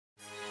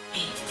What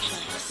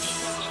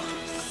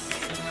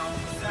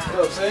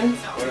up, Sin?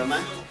 What up,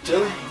 man?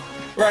 Chillin'.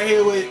 Right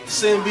here with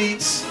Sin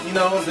Beats. You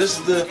know, this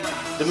is the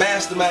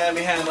mastermind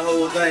behind the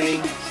whole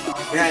thing.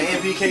 Behind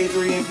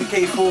Mpk3,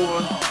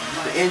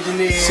 Mpk4, the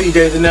engineer.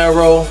 CJ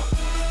Dinero,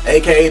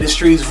 aka the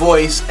streets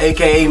voice,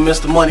 aka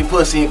Mr. Money,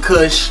 Pussy, and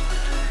Kush.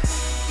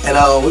 And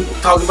we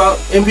talking about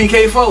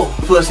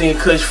Mpk4. Pussy and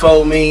Kush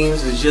 4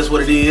 means it's just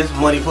what it is.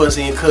 Money,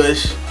 Pussy, and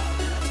Kush.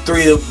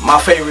 3 of my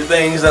favorite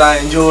things that I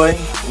enjoy.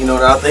 You know,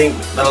 that I think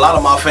that a lot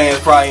of my fans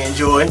probably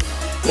enjoy.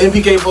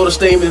 Mpk4 The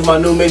Statement is my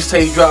new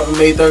mixtape dropping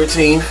May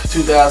 13th,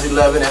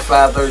 2011 at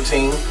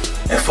 5:13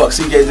 at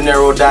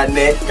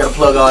fuckcjdinero.net. Gotta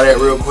plug all that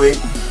real quick.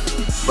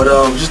 But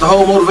just the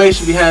whole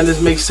motivation behind this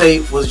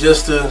mixtape was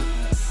just to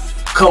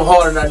come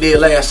harder than I did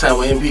last time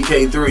with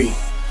Mpk3.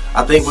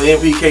 I think with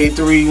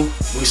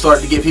Mpk3 we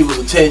started to get people's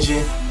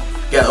attention.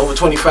 Got over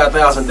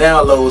 25,000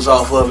 downloads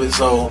off of it,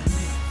 so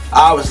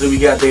obviously we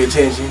got their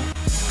attention.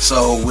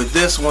 So with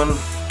this one,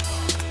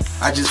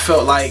 I just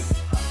felt like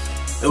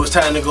it was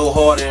time to go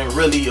hard and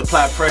really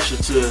apply pressure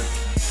to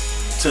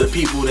the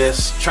people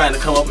that's trying to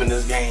come up in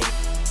this game.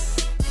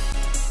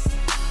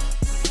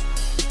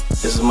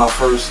 This is my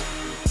first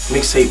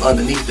mixtape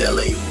underneath that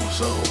label,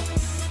 so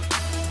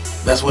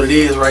that's what it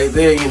is right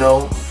there, you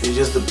know. It's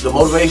just the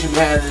motivation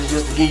behind it is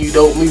just to give you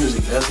dope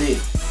music, that's it.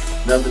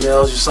 Nothing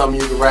else, just something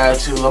you can ride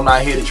to. I'm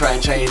not here to try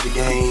and change the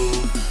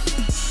game,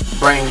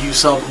 bring you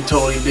something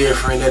totally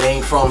different that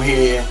ain't from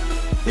here.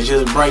 It's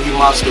just bring you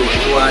my story,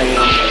 who I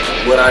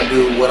am, what I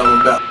do, what I'm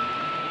about.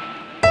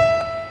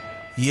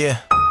 Yeah.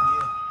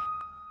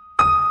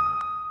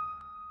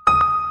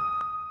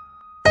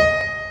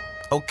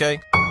 Okay.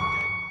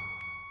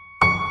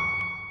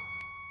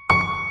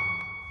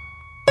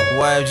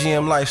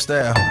 YFGM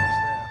lifestyle.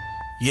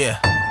 Yeah.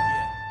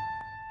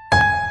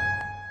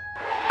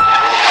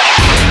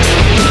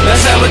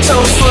 Let's have a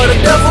toast for the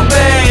duffel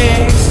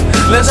bags.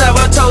 Let's have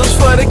a toast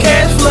for the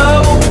cash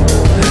flow.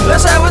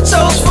 Let's have a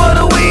toast for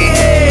the weed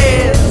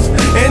heads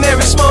and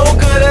every smoker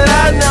that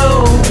I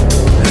know.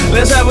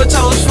 Let's have a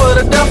toast for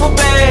the duffel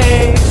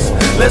bags.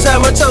 Let's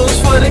have a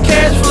toast for the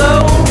cash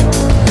flow.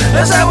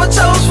 Let's have a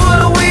toast for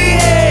the weed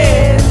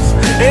heads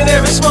and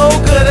every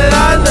smoker that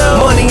I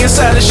know. Money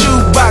inside the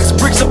shoebox,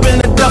 bricks up in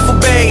the duffel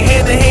bag,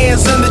 hand in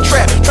hands in the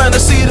trap, trying to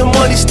see the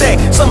money stack.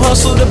 Some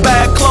hustle to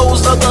buy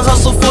clothes, others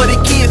hustle for the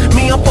kids.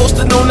 Me, I'm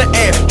posted on the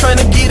app, trying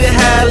to get it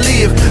how I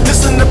live.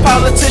 Listen to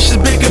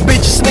politicians, bigger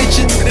bitches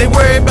snitching. They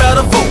worry about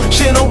a vote,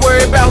 shit don't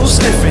worry about who's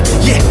sniffing.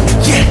 Yeah,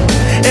 yeah.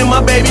 And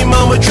my baby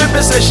mama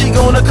trippin', said she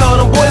gonna call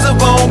them boys if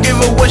I don't give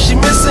her what she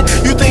missing.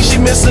 You think she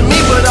missing me,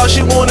 but all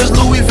she want is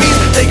Louis V's.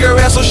 Take her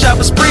ass on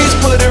shopping sprees,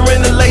 put her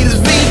in the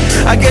latest V.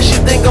 I guess she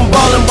think I'm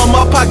ballin', but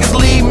my pockets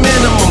leave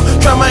minimum.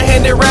 Try my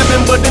hand at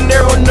rapping, but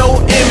Dinero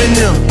no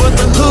Eminem. But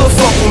the hood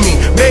fuck with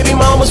me, baby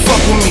mamas fuck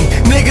with me.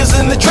 Niggas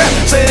in the trap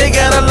say they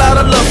got a lot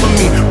of love for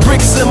me.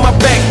 Bricks in my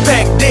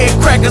backpack, dead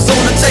crackers on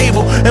the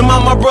table, and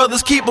my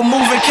brothers keep a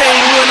moving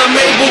cane when I'm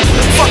able.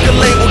 Fuck a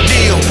label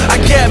deal, I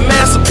got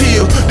mass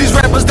appeal. These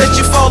rappers that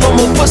you follow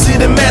more pussy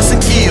than mass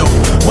and kill.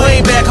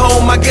 Way back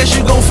home, I guess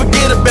you gon'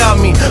 forget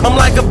about me. I'm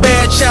like a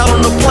bad child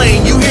on the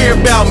plane, you hear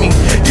about me.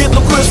 Get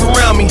the quiz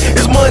around me,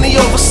 it's money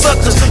over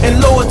suckers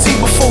and loyalty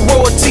before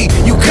royalty,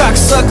 you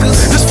cocksuckers.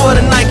 This for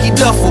the Nike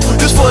duffel,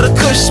 this for the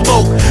Kush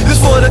smoke, this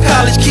for the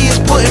college kids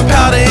putting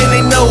powder in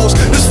their nose,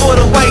 this for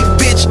the white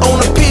bitch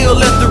on a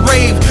pill at the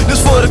rave, this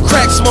for the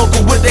crack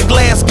smoker with their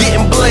glass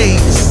getting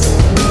blazed.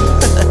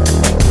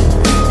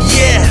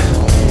 Yeah.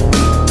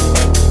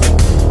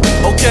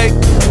 Okay.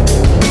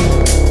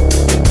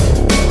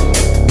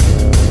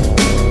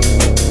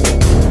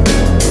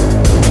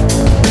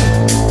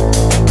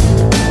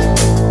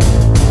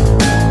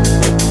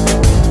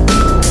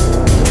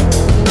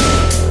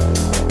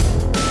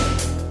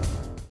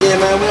 Yeah,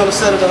 man, we on the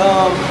set of the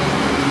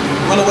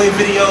Runaway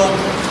video /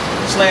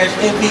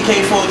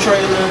 Mpk4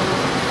 trailer.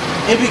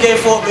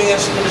 Mpk4 being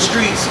in the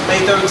streets May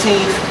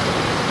 13th.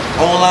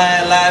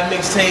 Online, live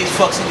mixtapes,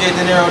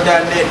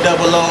 fuckcjdinero.net,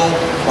 double O,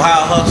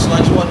 Ohio Hustle. I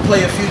just want to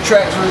play a few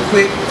tracks real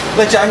quick.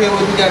 Let y'all hear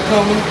what we got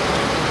coming.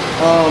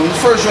 The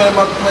first joint I'm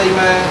about to play,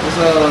 man, is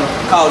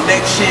called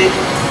Next Shit.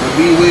 The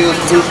B-Wheels,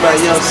 produced by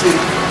Young City.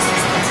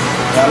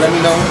 Y'all let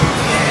me know.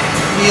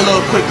 Give you a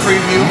little quick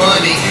preview.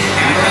 Money,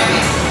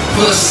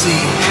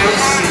 pussy,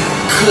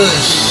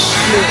 Kush,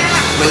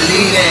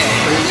 believe that,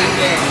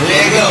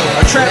 let go.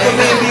 A track with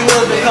me and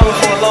B-Wheels been coming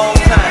for a long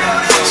time.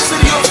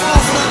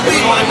 We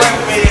want to rap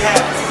and make it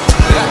happen.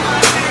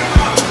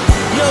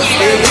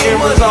 It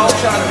was all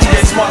trying to be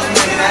that smart to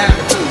make it happen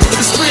too.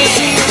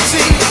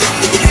 Konspiracy.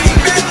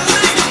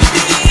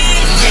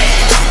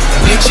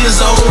 Bitches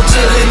on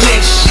to the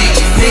next shit.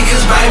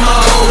 Niggas bite my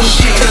old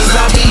shit, cause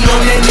I be on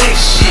that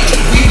next shit.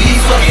 We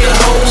be fucking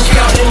hoes,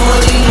 counting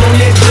money on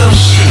that dumb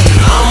shit.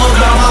 I'm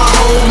about my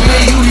own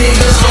man, you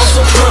niggas on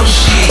some crumb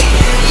shit.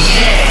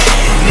 Yeah,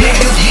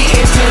 niggas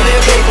get into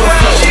that paper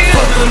flow.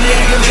 Fuck the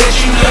niggas that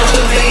you know,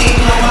 cause they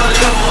ain't on my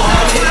level.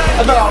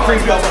 I thought I'll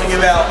preview I want to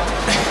give out.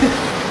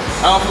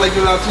 I don't feel like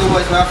giving out too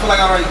much, man. I feel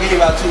like I already gave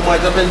out too much.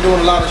 I've been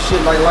doing a lot of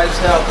shit like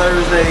Lifestyle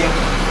Thursday,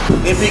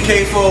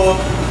 Mpk4,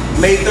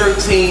 May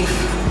 13th,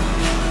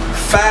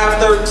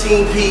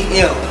 5:13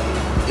 p.m.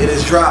 It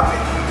is dropping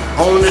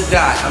on the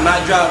dot. I'm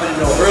not dropping it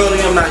no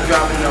early, I'm not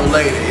dropping it no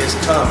later. It's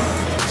coming.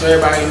 So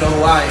everybody know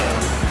who I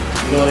am.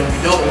 You know, if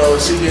you don't know,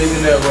 it's CJ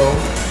Dinero.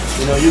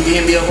 You know, you can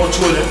hit me up on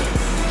Twitter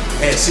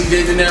at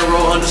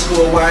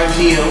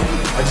CJDinero_YGM.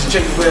 I just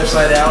check the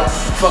website out.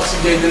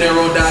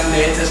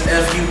 FuckCJDinero.net. That's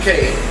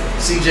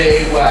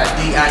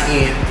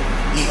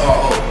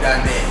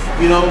FUKCJAYDINERO.net.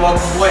 You know, my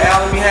boy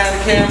Alan behind the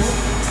camera.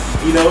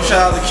 You know,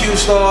 shout out to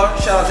Q-Star.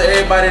 Shout out to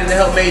everybody that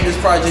helped make this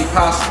project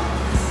possible.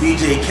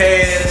 DJ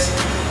Kaz,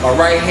 my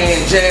right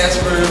hand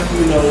Jasper,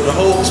 you know, the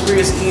whole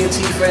Konspiracy ENT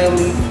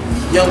family,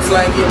 Young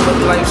Flank,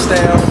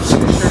 Lifestyle,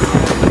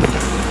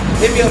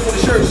 hit me up for the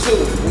shirts too.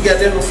 We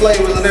got different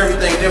flavors and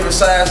everything, different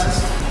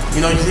sizes.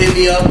 You know, just hit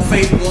me up on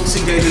Facebook,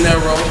 CJ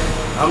Dinero.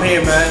 I'm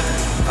here, man.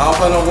 I don't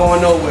plan on going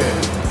nowhere.